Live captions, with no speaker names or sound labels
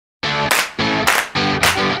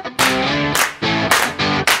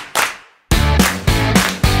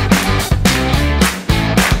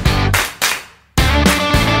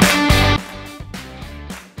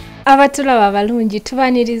Abatulaba bulungi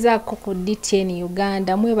tubanirizaako ku DTN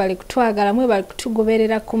Uganda mwebale kutwagala mwebale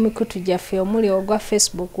kutugoberera ku mikutu gyaffe omuli ogwa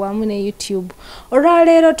Facebook wamu ne YouTube.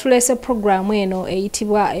 Olwaleero tulese programu eno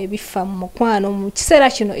eyitibwa ebifa mu mukwano mu kiseera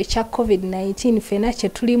kino ekya COVID-19 fena kye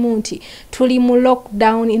tulimu nti tuli mu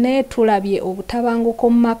lockdown naye tulabye obutabanguko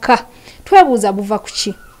mu maka. Twebuuza buva ku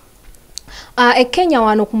ki? Kenya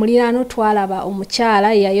wano ku muliraano twalaba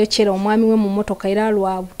omukyala yayokyera omwami we mu motoka era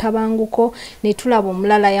lwa butabanguko ne tulaba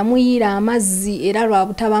omulala yamuyiira amazzi era lwa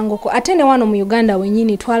butabanguko. Ate ne wano mu Uganda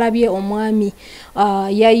wenyini twalabye omwami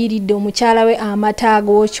yayiridde omukyala we amata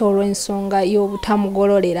ag'okyo olw'ensonga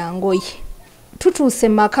y'obutamugololera ngoye. Tutuuse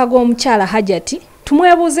maka g'omukyala Hajati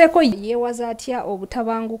tumwebuuzeeko yeewaza atya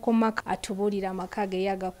obutabanguko maka atubuulira amaka ge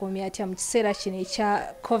yagakomya atya mu kiseera kino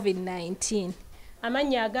ekya COVID-19.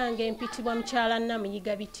 Amanya agange mpitibwa mukyala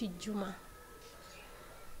Namuyiga Bitijjuma.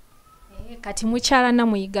 Kati mukyala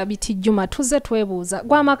Namuyiga Bitijjuma tuze twebuuza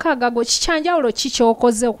gwa amaka gago kikyanjawulo ki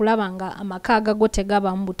ky'okoze okulaba nga amaka gago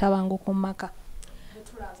tegaba mu butabanguko mu maka?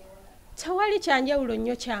 Tewali kyanjawulo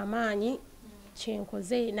nnyo ky'amaanyi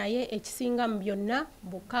kyenkoze naye ekisinga mu byonna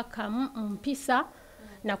bukakamu mpisa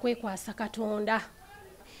nakwekwasa Katonda.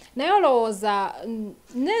 Naye olowooza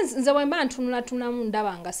nze bwe mba ntunulatunamu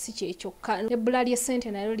ndaba nga si kyekyokka ebbula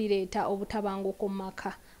ly'essente nalyo lireeta obutabanguko mu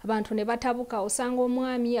maka. Abantu ne batabuka osanga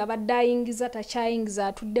omwami abadde ayingiza takyayingiza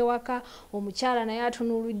atudde waka omukyala naye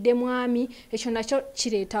atunulidde mwami ekyo nakyo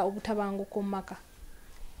kireeta obutabanguko mu maka.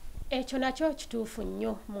 Ekyo nakyo kituufu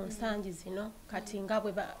nnyo mu nsangi zino kati nga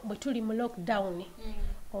bwe tuli mu lockdown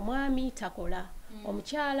omwami takola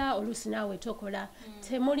omukyala oluusi naawe tokola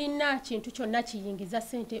temulina kintu kyonna kiyingiza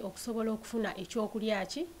ssente okusobola okufuna ekyokulya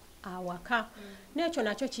ki awaka n'ekyo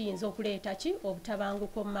nakyo kiyinza okuleeta ki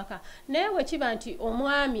obutabanguko mu maka. Naye bwe kiba nti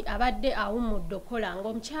omwami abadde awummudde okukola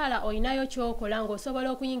ng'omukyala olinayo kyokola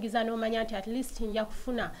ng'osobola okuyingiza n'omanya nti at least nja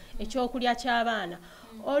kufuna ekyokulya ky'abaana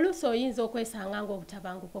oluusi oyinza okwesanga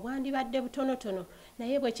ng'obutabanguko bwandibadde butonotono.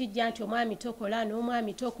 Naye bwe kijja nti omwami tokola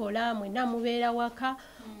n'omwami tokola mwenna mubeera waka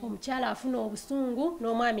omukyala afuna obusungu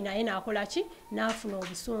n'omwami naye n'akola ki n'afuna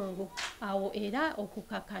obusungu awo era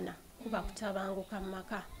okukakana kuba kutabanguka mu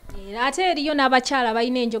maka. Ate eriyo n'abakyala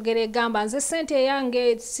balina enjogera egamba nze ssente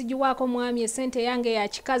yange sigiwaako mwami essente yange ya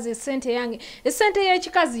kikazi essente yange essente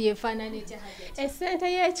y'ekikazi yefaanana etya Hajati?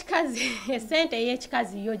 Essente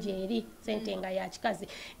y'ekikazi yo gyeri ssente nga ya kikazi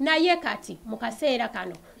naye kati mu kaseera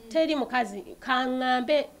kano teri mukazi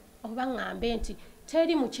kaŋŋambe oba ŋŋambe nti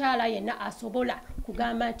teri mukyala yenna asobola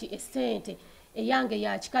kugamba nti essente eyange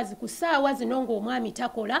ya kikazi ku ssaawa zino ng'omwami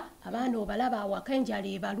takola abaana obalaba awaka enjala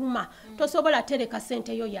ebaluma tosobola tereka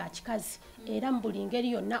ssente yo ya kikazi era mu buli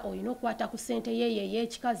ngeri yonna olina okukwata ku ssente yeeyo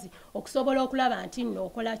ey'ekikazi okusobola okulaba nti nno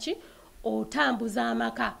okola ki otambuza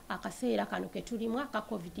amaka akaseera kano ke tulimu aka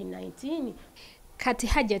COVID-19. Kati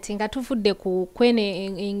Hajati nga tuvudde ku kwene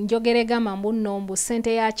enjogera egamba mbu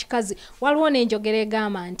ssente ya kikazi waliwo n'enjogera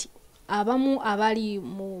egamba nti abamu abali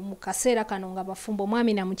mu kaseera kano nga bafumbo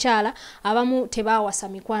mwami na mukyala abamu tebawasa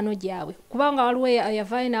mikwano gyabwe kubanga waliwo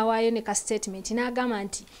yavaayo n'awaayo ne ka statement n'agamba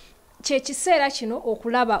nti kyekiseera kino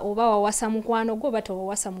okulaba oba wawasa mukwano gwo oba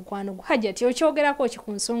tewawasa mukwano gwo. Hajati okyogerako ki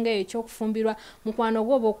ku nsonga eyo ekyokufumbirwa mukwano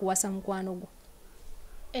gwo oba okuwasa mukwano gwo?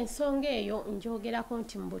 Ensonga eyo njogerako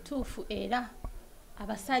nti mu butuufu era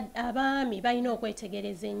abaami balina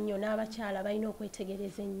okwetegereza ennyo n'abakyala balina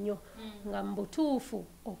okwetegereza ennyo nga mu butuufu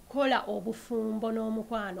okukola obufumbo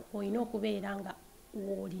n'omukwano olina okubeera nga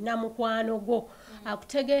olina mukwano gwo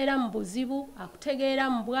akutegeera mu buzibu akutegeera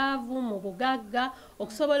mu bwavu mu bugagga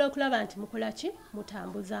okusobola okulaba nti mukola ki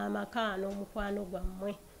mutambuza amaka n'omukwano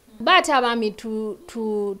gwammwe. Baate abaami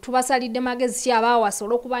tubasalidde magezi ki abaawasa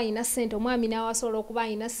olw'okuba alina ssente omwami n'awasa olw'okuba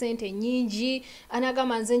alina ssente nnyingi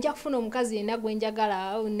anagamba nze nja kufuna omukazi yenna gwe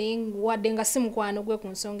njagala wadde nga si mukwano gwe ku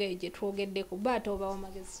nsonga eyo gye twogeddeko. Baate obawa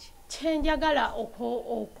magezi ki? Kyenjagala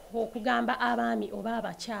okugamba abaami oba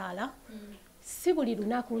abakyala si buli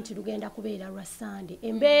lunaku nti lugenda kubeera lwa Sande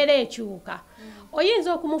embeera ekyuka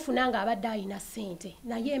oyinza okumufuna ng'abadde alina ssente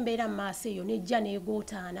naye embeera mu maaso eyo nejja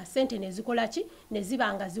neegootaana ssente ne zikola ki ne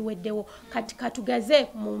ziba nga ziweddewo. Kati katugeze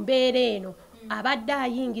mu mbeera eno abadde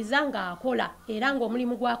ayingiza ng'akola era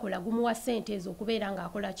ng'omulimu gwakola gumuwa ssente ezo okubeera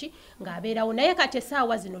ng'akola ki ng'abeerawo naye kati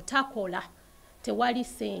essaawa zino takola tewali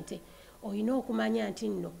ssente. Olina okumanya nti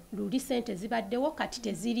nno luli ssente zibaddewo kati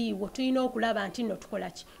teziriiwo tulina okulaba nti nno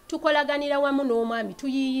tukola ki tukolaganira wamu n'omwami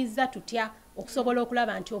tuyiyiza tutya okusobola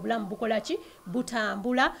okulaba nti obulamu bukola ki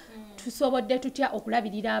butambula tusobodde tutya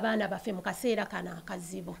okulabirira abaana baffe mu kaseera kano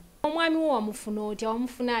akazibu. Omwami wo wamufuna otya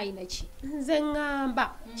wamufuna ayina ki? Nze ŋŋamba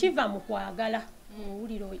kiva mu kwagala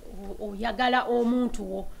owulira oyagala omuntu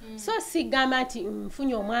wo so sigamba nti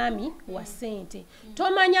nfunye omwami wa ssente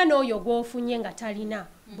tomanya n'oyo gw'ofunye nga talina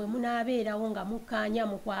bwe munaabeerawo nga mukkaanya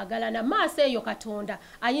mu kwagalana maaso eyo Katonda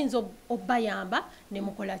ayinza obbayamba ne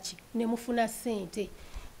mukola ki ne mufuna ssente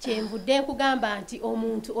kyenvudde nkugamba nti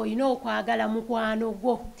omuntu olina okwagala mukwano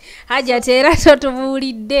gwo Hajati era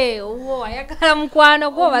totubuulidde owo ayagala mukwano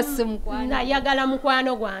gwo oba si mukwano nayagala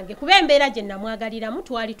mukwano gwange kuba embeera gye namwagaliramu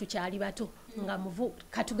twali tukyali bato nga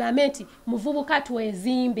katugambe nti muvubuka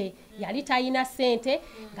twezimbe yali talina ssente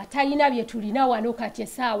nga talina bye tulina wano kati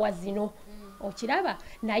essaawa zino okiraba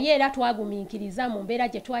naye era twagumiikiriza mu mbeera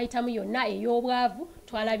gye twayitamu yonna ey'obwavu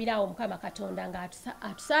twalabirawo Mukama Katonda nga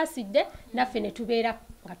atusaasidde naffe ne tubeera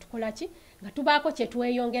nga tukola ki nga tubaako kye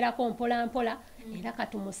tweyongerako mpola mpola era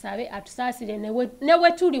katumusabe atusaasire ne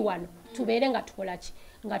we tuli wano tubeere nga tukola ki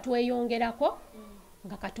nga tweyongerako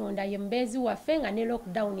nga Katonda ye mbeezi waffe nga ne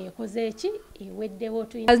lockdown ekoze eki eweddewo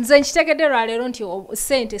nze nkitegedde lwaleero nti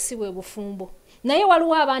ssente si bwe bufumbo naye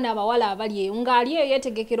waliwo abaana abawala abali eyo ng'ali eyo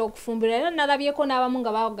yeetegekera okufumbirwa era nalabyeko n'abamu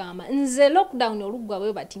nga bagamba nze lockdown oluggwa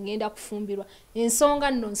bwe bati ngenda kufumbirwa ensonga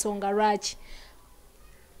nno nsonga lwaki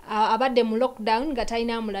abadde mu lockdown nga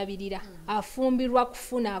talina amulabirira afumbirwa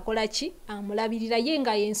kufuna akola ki amulabirira ye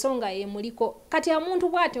nga yensonga yemuliko kati omuntu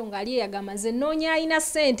bw'atyo ng'ali eyagamba nze nnoonya alina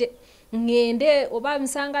ssente ngende oba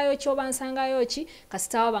nsangayo ki oba nsangayo ki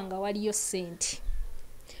kasitawa nga waliyo ssente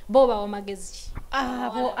bo bawa magezi ki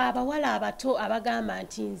abo abawala abato abagamba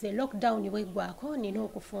nti nze lockdown bweggwako nina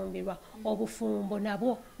okufumbirwa obufumbo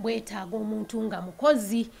nabwo bwetaaga omuntu nga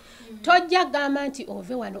mukozi tojja gamba nti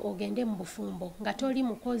ove wano ogende mu bufumbo nga toli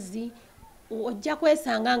mukozi ojja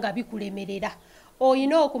kwesanga nga bikulemerera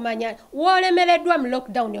oyina okumanya wolemereddwa mu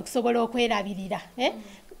lockdown okusobola okwerabirira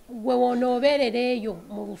gwe wonoobeerera eyo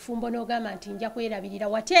mu bufumbo n'ogamba nti nja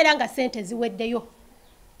kwerabirira wati era nga ssente ziweddeyo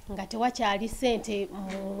nga tewakyali ssente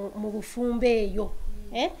mu bufumbo eyo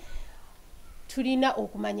tulina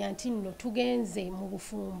okumanya nti nno tugenze mu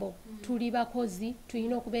bufumbo tuli bakozi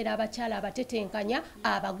tulina okubeera abakyala abatetenkanya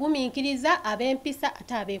abagumiikiriza ab'empisa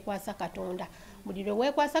ate abeekwasa Katonda buli lwe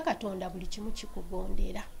weekwasa Katonda buli kimu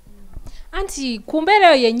kikugondera anti ku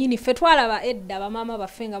mbeera eyo yennyini ffe twalaba edda bamaama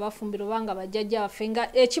baffe nga bafumbira oba nga bajjajja baffe nga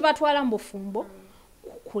ekibatwala mu bufumbo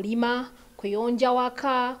kulima kuyonja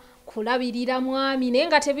waka kulabirira mwami naye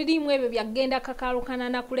nga tebirimu ebyo byagenda kakalukana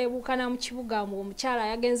nakulebukana mu kibuga omukyala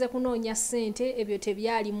yagenze kunoonya ssente ebyo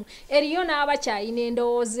tebyalimu eriyo n'abakyalina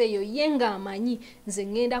endowooza eyo ye ng'amanyi nze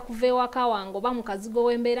ngenda kuva ewaka wange oba mu kazigo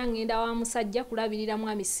w'embeera ngenda wa musajja kulabirira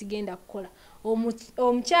mwami sigenda kukola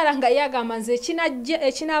omukyala nga yagamba nze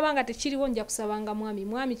ekinaaba nga tekiriwo nja kusabanga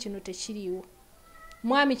mwami kino tekiriwo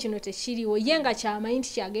mwami kino tekiriwo ye nga kyamanyi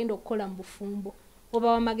nti kyagenda okukola mu bufumbo oba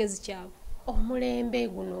wamagezi kyabo omulembe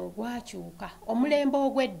guno gwakyuka omulembe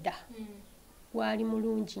ogwedda gwali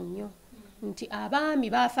mulungi nnyo nti abaami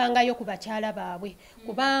baafangayo ku bakyala baabwe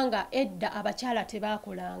kubanga edda abakyala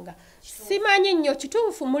tebaakolanga simanyi nnyo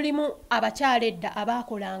kituufu mulimu abakyala edda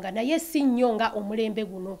abaakolanga naye si nnyo nga omulembe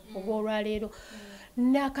guno ogw'olwaleero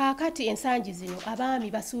nakaakati ensangi zino abaami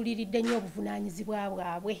basuuliridde nnyo obuvunaanyizibwa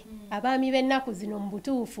bwabwe abaami b'ennaku zino mu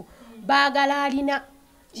butuufu baagala alina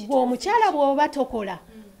bw'omukyala bw'oba tokola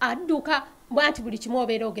adduka bwanti buli kimu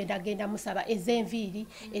obeera ogenda musaba ez'enviiri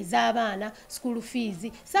ez'abaana school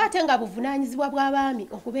fees saate nga buvunaanyizibwa bw'abaami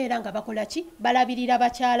okubeera nga bakola ki balabirira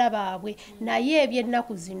bakyala baabwe naye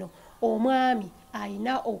eby'ennaku zino omwami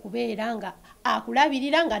ayina okubeera nga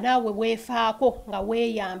akulabirira nga naawe weefaako nga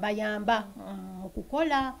weeyambayamba mu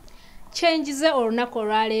kukola kyenjize olunaku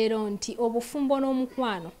olwaleero nti obufumbo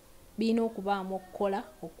n'omukwano birina okubaamu okukola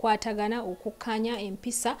okukwatagana okukkanya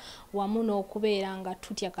empisa wamu n'okubeera nga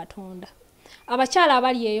tutya Katonda abakyala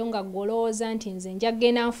abali eyo nga golooza nti nze nja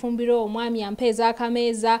kgenda nfumbira omwami ampeeza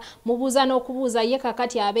akameeza mubuuza n'okubuuza ye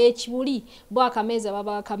kakati ab'ekibuli bo akameeza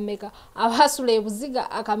baba bakammeka abasula ebuziga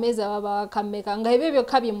akameeza baba bakammeka nga ebyo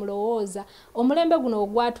byokka bye mulowooza omulembe guno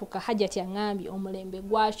ogwatuuka Hajati aŋŋambye omulembe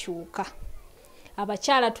gwakyuka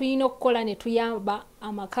abakyala tulina okukola ne tuyamba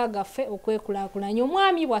amaka gaffe okwekulaakulanya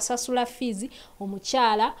omwami bw'asasula fiizi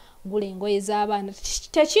omukyala gula engoye z'abaana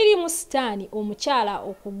tekiri mu sitaani omukyala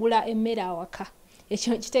okugula emmere awaka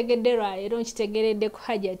ekyo nkitegedde lwaleero nkitegeredde ku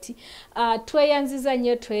Hajati tweyanziza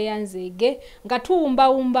nnyo tweyanzeege nga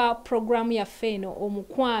tuwumbawumba puroguramu yaffe eno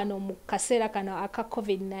omukwano mu kaseera kano aka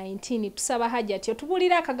COVID-19 tusaba Hajati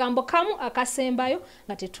otubulira akagambo kamu akasembayo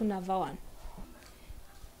nga tetunava wano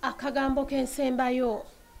akagambo k'ensembayo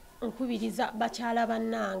nkubiriza bakyala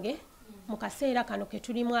bannange mu kaseera kano ke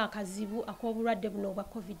tulimu akazibu ak'obulwadde buno obwa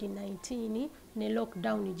COVID-19 ne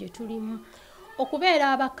lockdown gye tulimu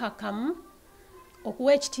okubeera abakkakkamu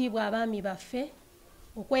okuwa ekitiibwa abaami baffe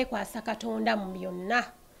okwekwasa Katonda mu byonna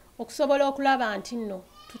okusobola okulaba nti nno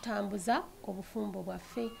tutambuza obufumbo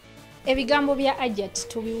bwaffe. Ebigambo bya Ajat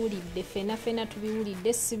tubiwulidde, fena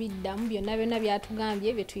tubiwulidde, sibiddamu byonna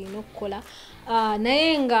byatugambye bye tulina okukola.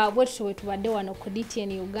 Naye nga bwe tubadde wano ku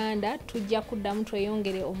DTN Uganda tujja kuddamu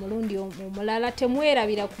tweyongere omulundi omulala.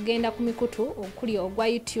 Temwerabira kugenda ku mikutu okuli ogwa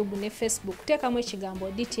YouTube ne Facebook. Teekamu ekigambo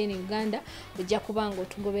DTN Uganda ojja kubanga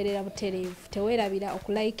otugoberera butereevu. Tewerabira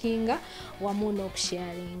okulikinga wamu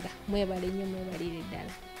n'okusharinga. Mwebale nnyo, mwebalire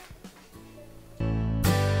ddala.